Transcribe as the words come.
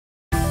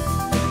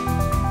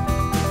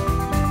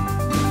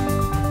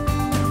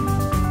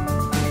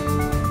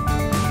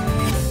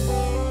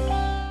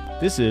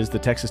This is the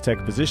Texas Tech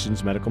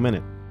Physicians Medical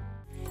Minute.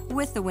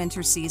 With the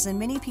winter season,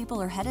 many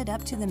people are headed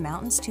up to the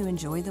mountains to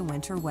enjoy the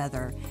winter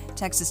weather.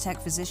 Texas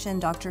Tech physician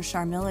Dr.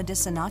 Sharmila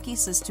Dissanaike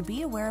says to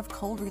be aware of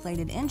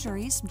cold-related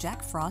injuries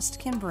Jack Frost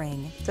can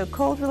bring. So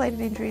cold-related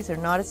injuries are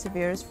not as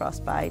severe as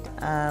frostbite.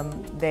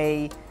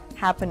 They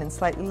happen in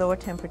slightly lower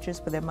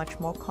temperatures, but they're much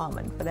more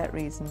common for that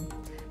reason.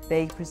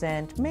 They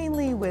present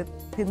mainly with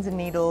pins and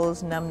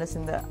needles, numbness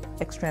in the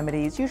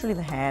extremities, usually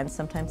the hands,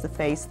 sometimes the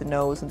face, the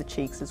nose, and the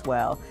cheeks as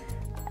well.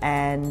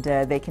 And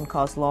they can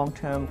cause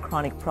long-term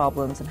chronic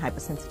problems and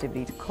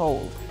hypersensitivity to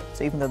cold.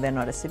 So even though they're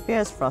not as severe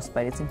as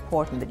frostbite, it's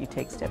important that you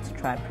take steps to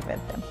try and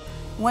prevent them.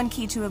 One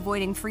key to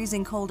avoiding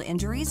freezing cold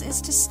injuries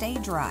is to stay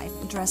dry.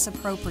 Dress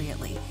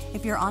appropriately.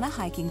 If you're on a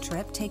hiking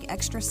trip, take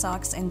extra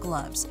socks and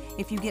gloves.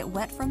 If you get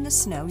wet from the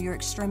snow, your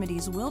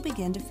extremities will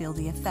begin to feel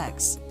the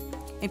effects.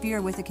 If you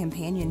are with a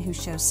companion who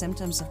shows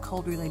symptoms of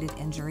cold-related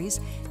injuries,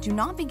 do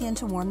not begin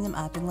to warm them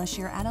up unless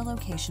you're at a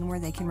location where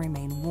they can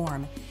remain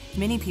warm.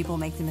 Many people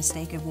make the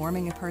mistake of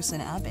warming a person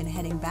up and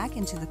heading back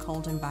into the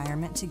cold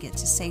environment to get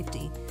to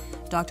safety.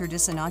 Dr.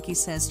 Dissanaike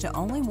says to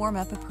only warm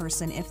up a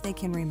person if they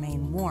can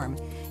remain warm.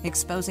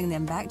 Exposing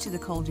them back to the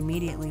cold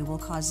immediately will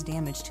cause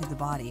damage to the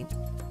body.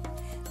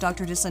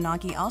 Dr.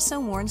 Dissanaike also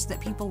warns that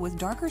people with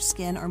darker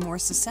skin are more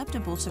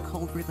susceptible to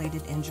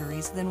cold-related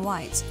injuries than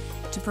whites.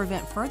 To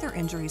prevent further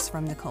injuries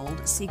from the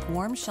cold, seek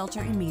warm shelter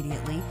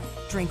immediately,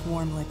 drink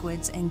warm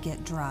liquids, and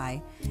get dry.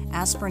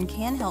 Aspirin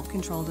can help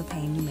control the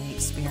pain you may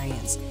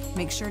experience.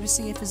 Make sure to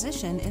see a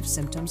physician if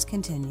symptoms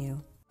continue.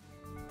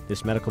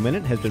 This Medical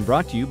Minute has been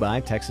brought to you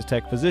by Texas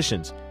Tech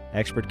Physicians.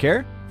 Expert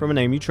care from a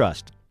name you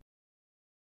trust.